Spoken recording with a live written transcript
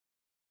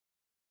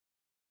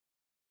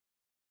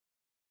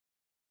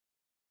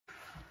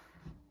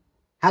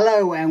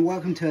Hello and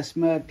welcome to a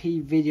Smurp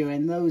video,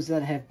 and those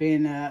that have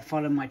been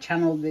following my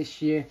channel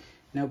this year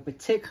know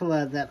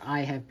particular that I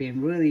have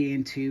been really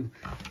into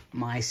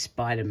my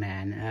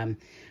Spider-Man,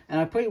 and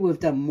I probably would have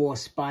done more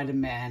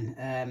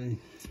Spider-Man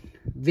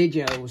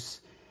videos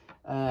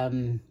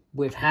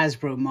with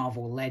Hasbro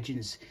Marvel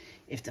Legends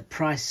if the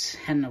price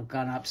hadn't have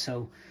gone up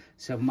so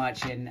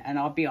much. And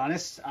I'll be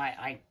honest,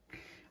 I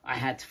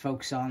had to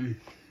focus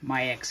on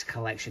my X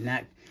collection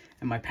and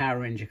my Power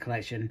Ranger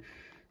collection,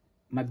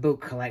 my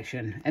book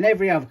collection, and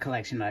every other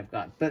collection I've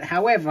got. But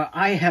however,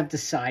 I have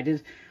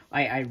decided,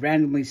 I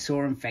randomly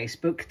saw on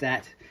Facebook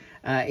that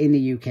in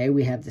the UK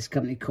we have this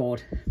company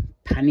called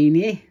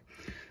Panini,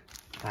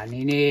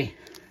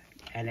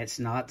 and it's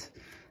not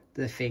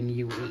the thing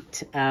you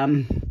eat.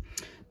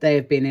 They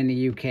have been in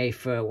the UK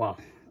for, well,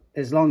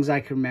 as long as I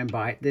can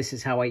remember. This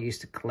is how I used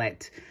to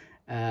collect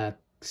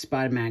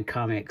Spider-Man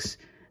comics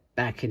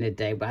back in the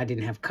day, but I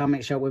didn't have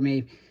comic shop with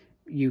me.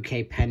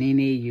 UK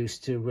Panini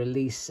used to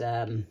release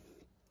them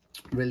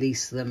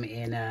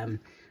in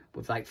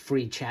with like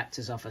 3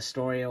 chapters off a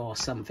story or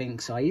something,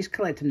 so I used to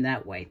collect them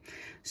that way.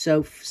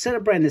 So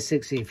celebrating the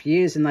 60th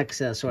years, and like I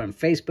said, I saw on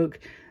Facebook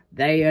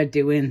they are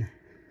doing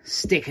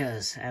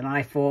stickers, and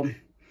I thought,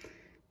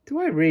 do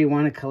I really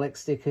want to collect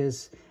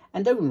stickers?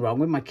 And don't get me wrong,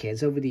 with my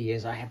kids over the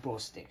years I have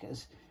brought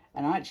stickers,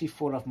 and I actually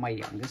thought of my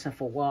youngest. I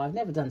thought, well, I've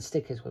never done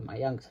stickers with my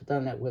youngest. I've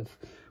done that with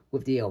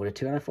the older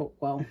two, and I thought,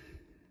 well,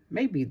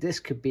 maybe this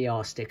could be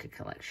our sticker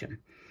collection.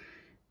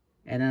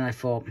 And then I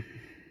thought,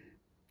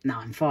 no,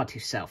 I'm far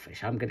too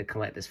selfish. I'm going to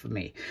collect this for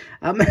me.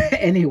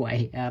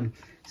 Anyway,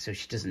 so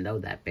she doesn't know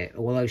that bit,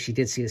 although she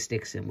did see the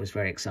stickers and was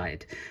very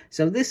excited.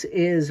 So this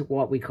is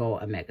what we call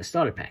a Mega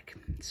Starter Pack.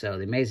 So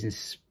the Amazing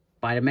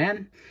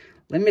Spider-Man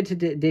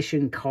limited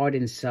edition card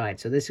inside.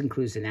 So this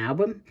includes an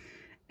album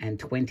and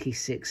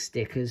 26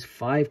 stickers,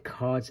 5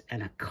 cards,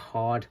 and a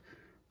card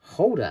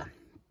holder,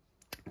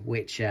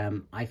 which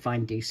I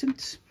find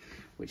decent,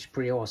 which is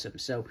pretty awesome.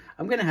 So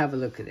I'm going to have a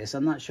look at this.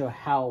 I'm not sure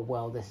how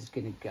well this is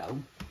going to go.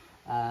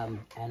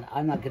 And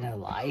I'm not going to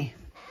lie,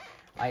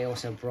 I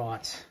also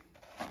brought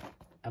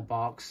a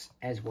box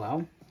as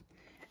well.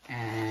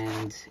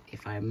 And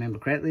if I remember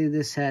correctly,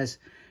 this has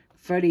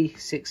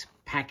 36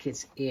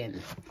 packets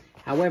in.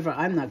 However,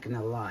 I'm not going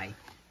to lie,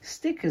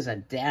 stickers are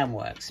damn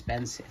well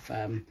expensive.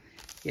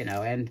 You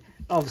know, and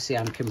obviously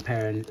I'm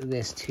comparing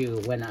this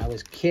to when I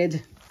was a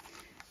kid.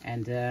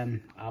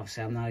 And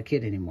obviously I'm not a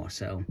kid anymore,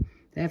 so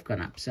they have gone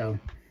up. So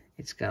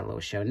it's got a little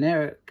show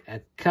there,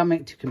 a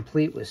comic to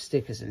complete with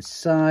stickers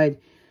inside,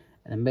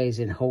 an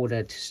amazing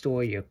holder to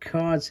store your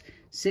cards,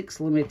 6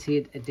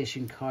 limited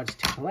edition cards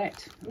to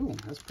collect. Ooh,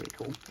 that's pretty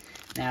cool.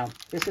 Now,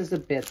 this is the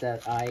bit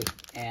that I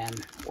am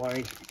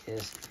worried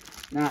is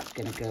not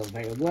going to go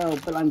very well,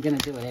 but I'm going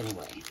to do it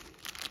anyway.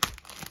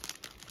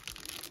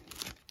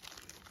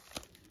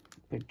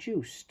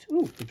 Produced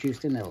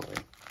in Italy.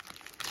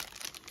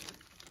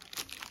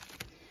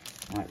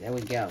 All right, there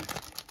we go.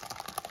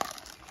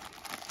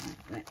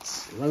 Let's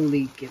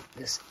slowly get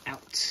this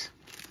out.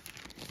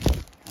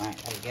 All right,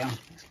 there we go.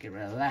 Let's get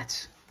rid of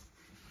that.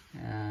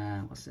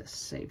 What's this?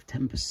 Save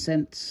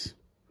 10%.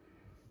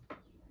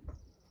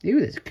 Ooh,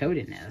 there's a code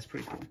in there. That's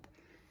pretty cool.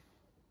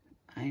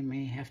 I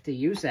may have to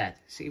use that.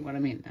 See what I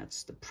mean?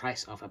 That's the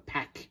price of a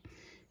pack.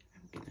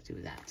 I'm going to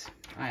do that.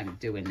 I'm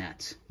doing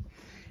that.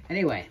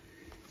 Anyway,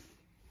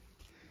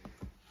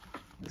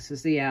 this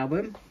is the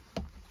album.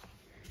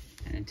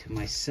 And into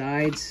my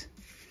sides,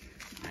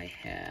 I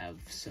have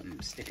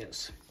some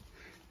stickers.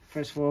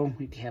 First of all,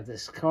 we have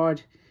this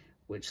card,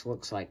 which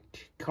looks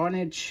like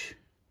Carnage.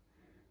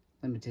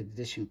 Limited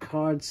edition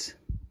cards.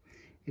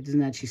 It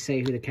doesn't actually say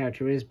who the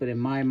character is, but in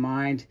my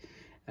mind,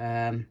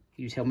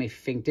 you tell me if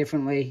you think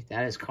differently,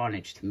 that is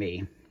Carnage to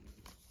me.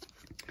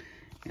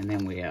 And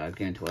then we are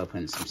going to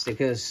open some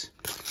stickers.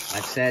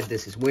 Like I said,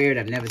 this is weird.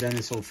 I've never done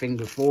this whole thing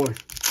before.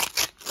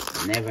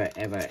 Never,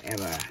 ever,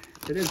 ever.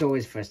 So there's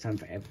always first time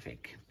for everything.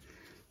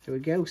 There we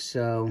go.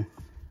 So,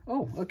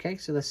 oh, okay.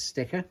 So that's a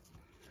sticker.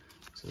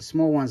 So the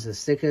small ones are the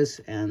stickers,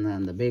 and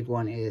then the big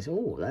one is,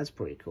 oh, that's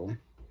pretty cool.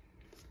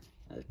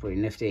 That's pretty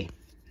nifty.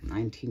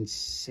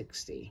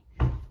 1960,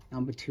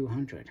 number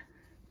 200.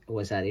 Or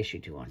was that issue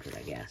 200,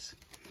 I guess?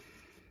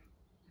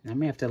 I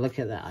may have to look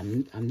at that.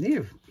 I'm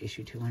near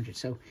issue 200.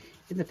 So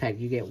in the pack,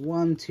 you get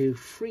 1, 2,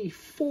 3,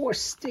 4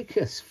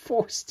 stickers.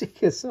 4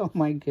 stickers. Oh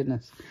my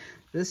goodness.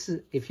 This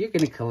is, if you're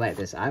going to collect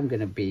this, I'm going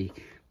to be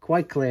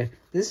quite clear.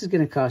 This is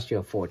going to cost you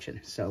a fortune.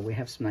 So we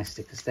have some nice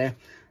stickers there.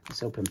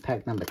 Let's open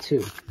pack number 2.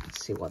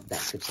 Let's see what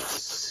that gives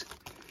us.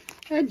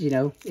 And, you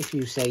know, if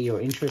you say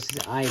you're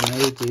interested, I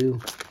may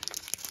do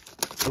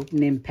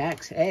opening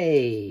packs.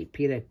 Hey,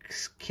 Peter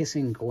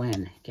kissing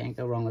Gwen. Can't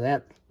go wrong with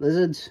that.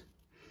 Lizards.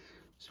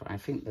 So I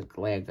think the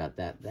glare got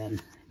that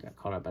then. Got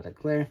caught up by the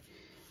glare.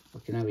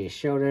 Looking over your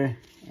shoulder.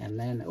 And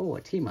then, oh,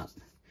 a team up.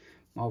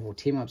 Marvel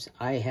team-ups.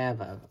 I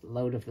have a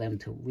load of them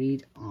to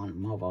read on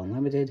Marvel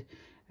Unlimited.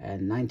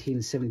 And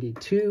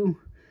 1972,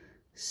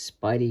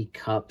 Spidey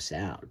Cups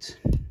Out.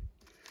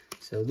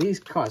 So these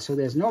cards, so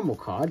there's normal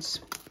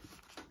cards.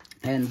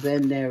 And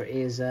then there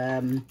is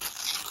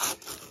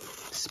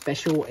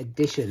special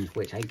editions,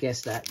 which I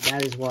guess that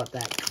is what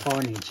that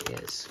Carnage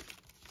is.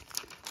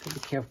 Be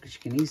careful because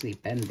you can easily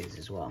bend these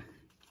as well.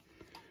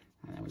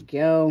 There we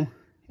go.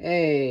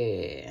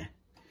 Hey,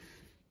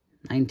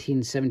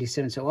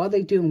 1977. So are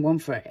they doing one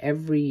for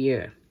every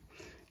year?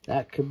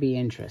 That could be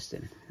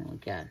interesting. There we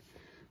got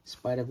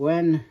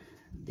Spider-Gwen.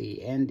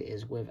 The end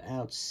is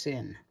without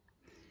sin.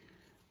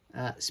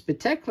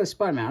 Spectacular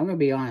Spider-Man. I'm going to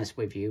be honest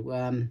with you.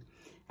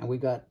 And we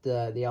got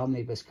the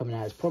omnibus coming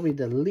out. It's probably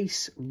the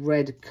least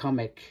read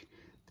comic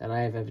that I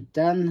have ever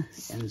done.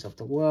 Ends of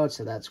the world.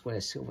 So that's where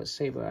Silver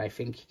Saber, I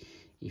think,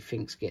 he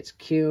thinks gets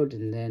killed,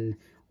 and then,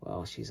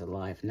 well, she's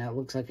alive. Now it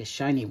looks like a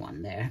shiny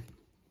one there.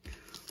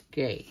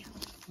 Okay,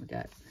 we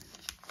got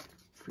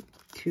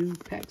two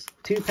packs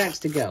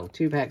to go.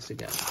 2 packs to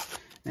go.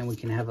 Then we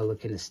can have a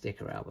look in the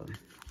sticker album.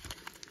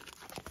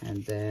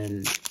 And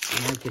then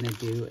we're going to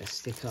do a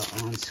sticker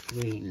on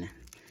screen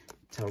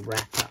to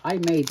wrap up. I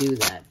may do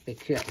that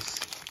because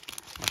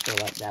I feel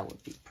like that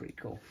would be pretty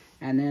cool.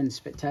 And then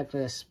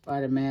Spectacular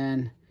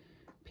Spider-Man,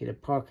 Peter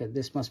Parker.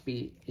 This must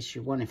be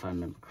issue 1 if I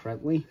remember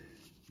correctly.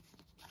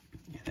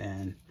 And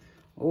then,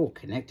 oh,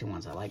 connecting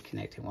ones. I like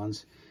connecting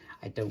ones.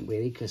 I don't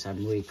really, because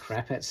I'm really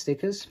crap at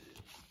stickers.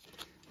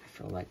 I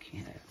feel like,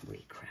 yeah, I'm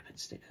really crap at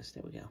stickers.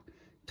 There we go.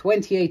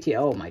 2080.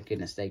 Oh my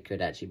goodness, they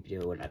could actually be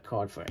doing a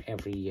card for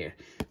every year.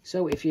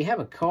 So if you have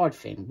a card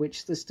thing,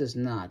 which this does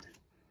not,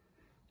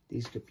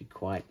 these could be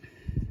quite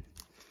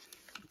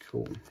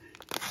cool.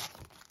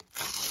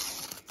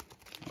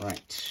 All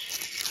right.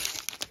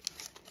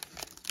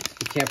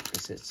 Be careful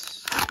because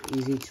it's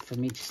easy for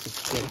me just to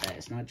forget that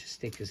it's not just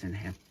stickers in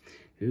here.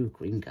 Ooh,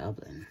 Green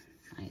Goblin.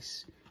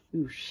 Nice.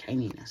 Ooh,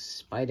 shininess.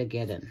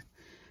 Spider-Geddon.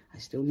 I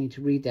still need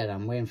to read that.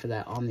 I'm waiting for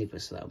that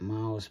omnibus though.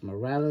 Miles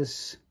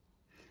Morales.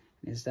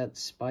 Is that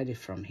Spider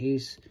from?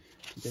 He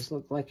does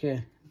look like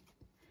a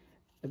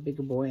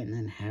bigger boy. And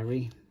then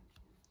Harry.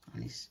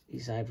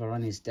 He's either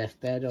on his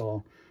deathbed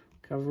or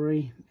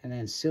recovery. And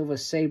then Silver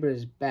Saber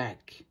is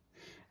back.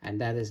 And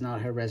that is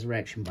not her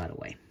resurrection, by the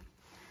way.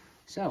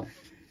 So,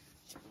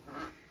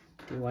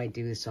 do I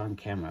do this on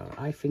camera?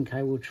 I think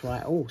I will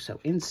try. Oh, so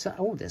inside.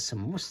 Oh, there's some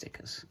more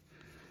stickers.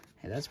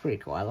 Hey, that's pretty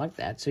cool. I like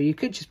that. So you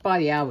could just buy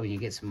the album and you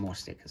get some more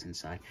stickers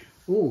inside.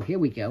 Oh, here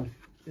we go.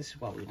 This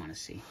is what we want to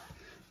see.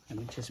 Let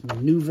me just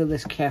maneuver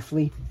this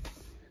carefully.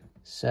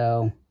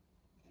 So,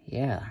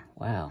 yeah.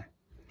 Wow.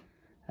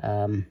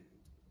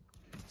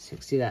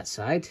 60 that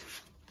side.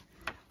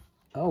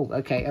 Oh,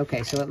 okay,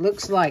 okay. So it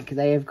looks like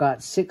they have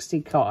got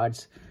 60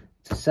 cards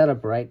to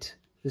celebrate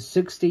the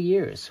 60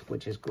 years,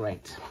 which is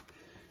great.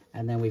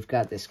 And then we've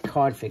got this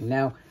card thing.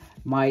 Now,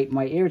 my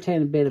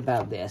irritating bit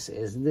about this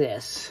is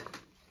this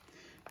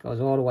goes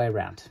all the way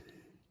around.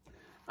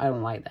 I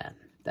don't like that.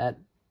 That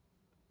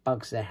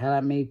bugs the hell out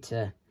of me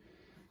to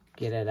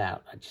get it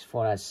out. I just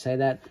thought I'd say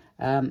that.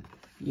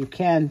 You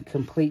can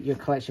complete your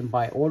collection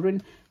by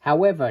ordering.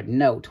 However,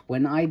 note,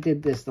 when I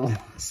did this the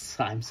last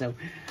time, so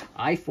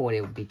I thought it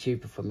would be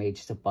cheaper for me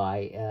just to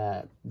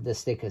buy the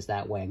stickers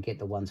that way and get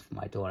the ones for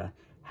my daughter.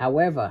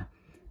 However,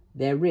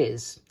 there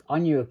is,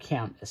 on your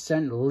account, a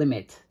certain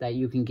limit that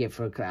you can get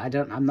for a...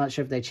 I'm not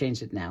sure if they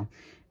changed it now,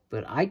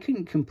 but I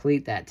couldn't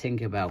complete that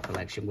Tinkerbell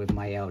collection with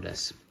my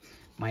eldest.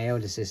 My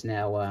eldest is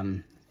now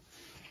almost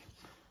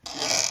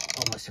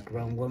a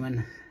grown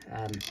woman.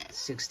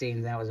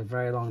 16, that was a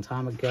very long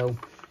time ago,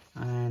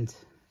 and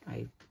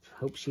I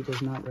hope she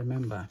does not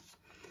remember.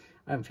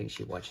 I don't think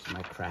she watches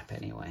my crap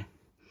anyway.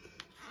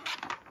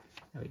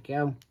 There we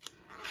go.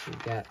 We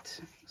got,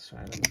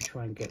 sorry, let me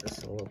try and get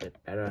this a little bit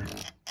better.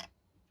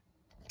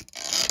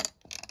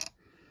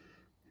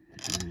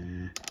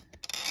 I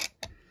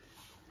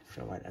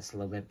feel like that's a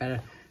little bit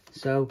better.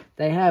 So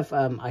they have,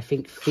 I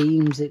think,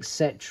 themes,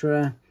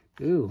 etc.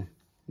 Ooh,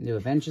 New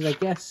Avengers, I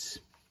guess.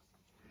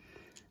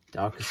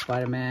 Darker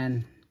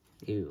Spider-Man.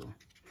 Ew.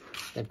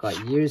 They've got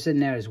years in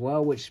there as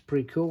well, which is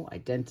pretty cool.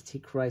 Identity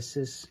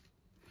Crisis.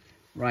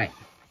 Right,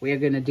 we are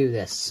going to do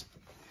this.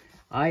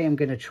 I am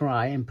going to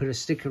try and put a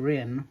sticker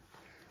in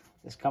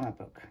this comic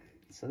book.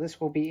 So this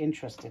will be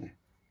interesting.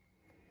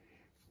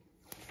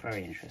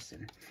 Very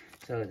interesting.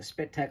 So the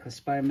Spectacular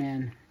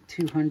Spider-Man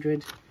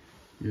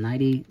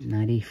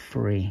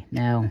 290.93.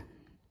 Now,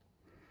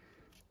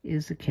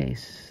 is the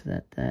case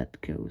that that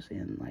goes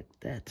in like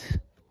that.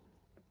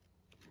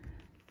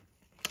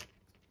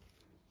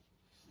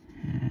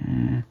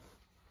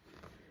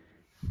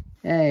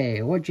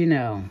 Hey, what'd you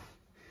know?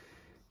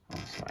 Oh,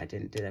 sorry, I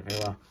didn't do that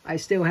very well. I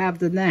still have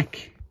the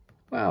neck.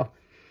 Well,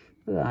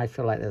 I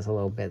feel like there's a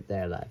little bit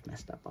there that I've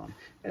messed up on.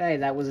 But hey,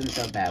 that wasn't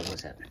so bad,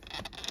 was it?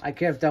 I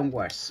could have done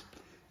worse.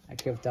 I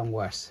could have done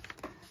worse.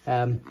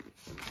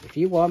 If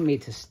you want me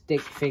to stick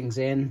things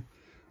in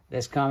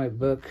this comic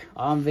book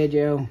on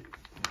video,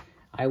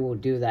 I will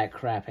do that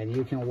crap. And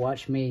you can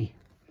watch me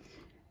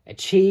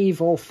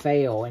achieve or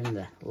fail in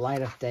the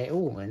light of day.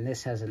 Oh, and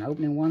this has an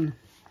opening one.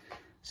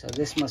 So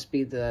this must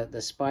be the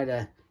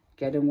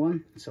Spider-Geddon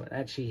one. So it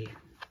actually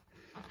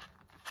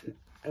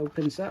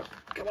opens up.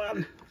 Come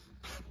on.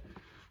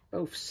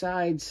 Both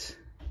sides.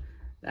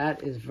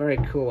 That is very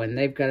cool. And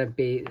they've got to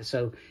be,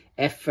 so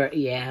F30,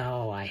 yeah,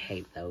 oh, I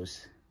hate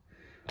those.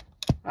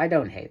 I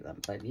don't hate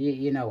them, but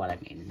you know what I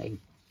mean. They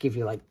give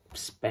you like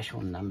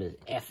special numbers,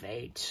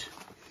 F8.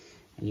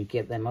 And you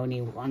get them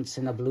only once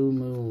in a blue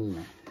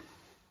moon.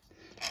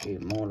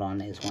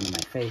 Morlon is one of my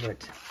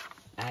favorite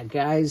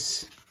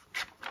guys.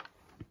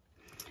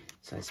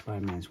 So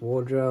Spider-Man's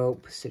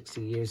wardrobe,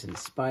 60 years in the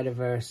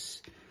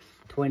Spider-Verse,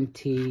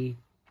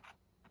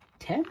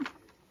 2010.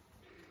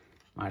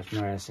 Miles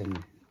Morales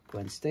and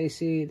Gwen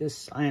Stacy, The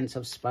Science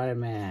of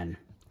Spider-Man.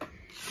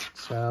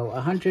 So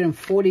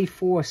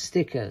 144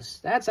 stickers.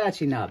 That's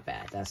actually not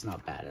bad. That's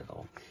not bad at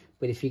all.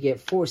 But if you get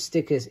 4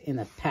 stickers in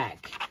a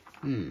pack,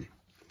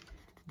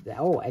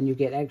 oh, and you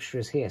get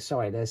extras here.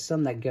 Sorry, there's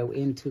some that go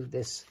into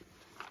this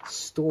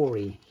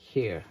story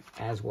here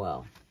as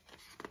well.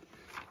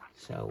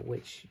 So,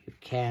 which you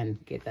can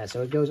get that.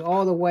 So it goes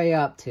all the way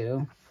up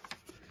to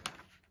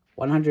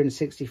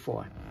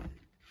 164.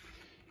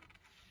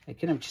 They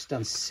could have just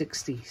done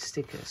 60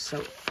 stickers.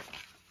 So,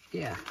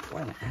 yeah,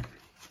 wait a minute.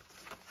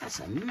 That's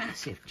a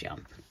massive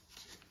jump.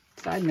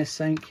 Did I miss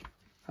sync?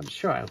 I'm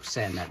sure I was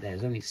saying that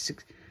there's only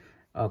 6.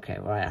 Okay,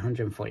 right,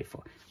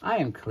 144. I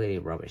am clearly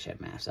rubbish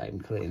at maths. I am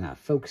clearly not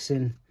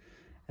focusing.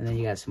 And then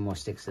you got some more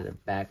sticks at the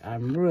back.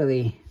 I'm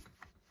really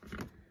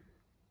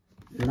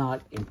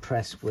not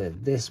impressed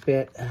with this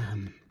bit.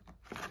 I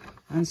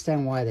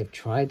understand why they've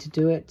tried to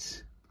do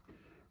it.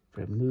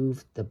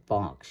 Remove the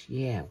box.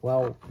 Yeah,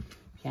 well,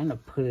 you kind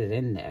of put it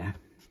in there.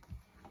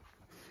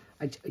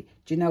 Do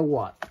you know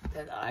what?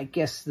 I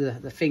guess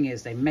the thing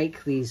is they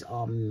make these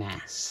en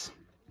masse.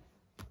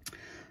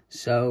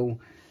 So,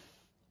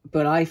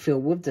 but I feel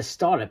with the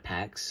starter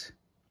packs,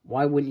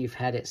 why wouldn't you've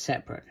had it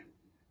separate?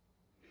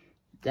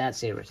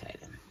 That's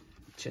irritating.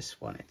 Just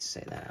wanted to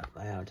say that out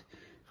loud.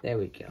 There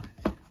we go.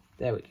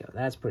 There we go.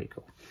 That's pretty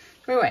cool.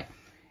 Anyway,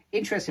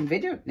 interesting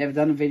video. Never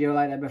done a video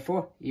like that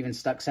before. Even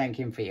stuck sank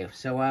for you.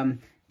 So,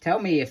 tell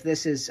me if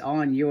this is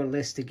on your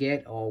list to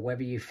get, or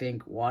whether you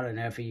think, what on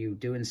earth are you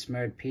doing,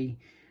 Smurd P?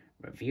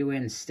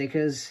 Reviewing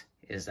stickers?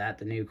 Is that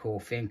the new cool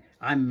thing?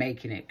 I'm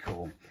making it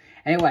cool.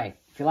 Anyway,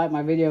 if you like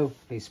my video,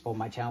 please support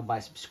my channel by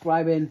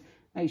subscribing.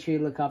 Make sure you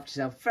look after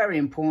yourself. Very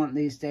important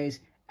these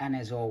days. And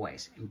as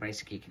always,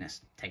 embrace the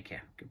geekiness. Take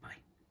care.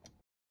 Goodbye.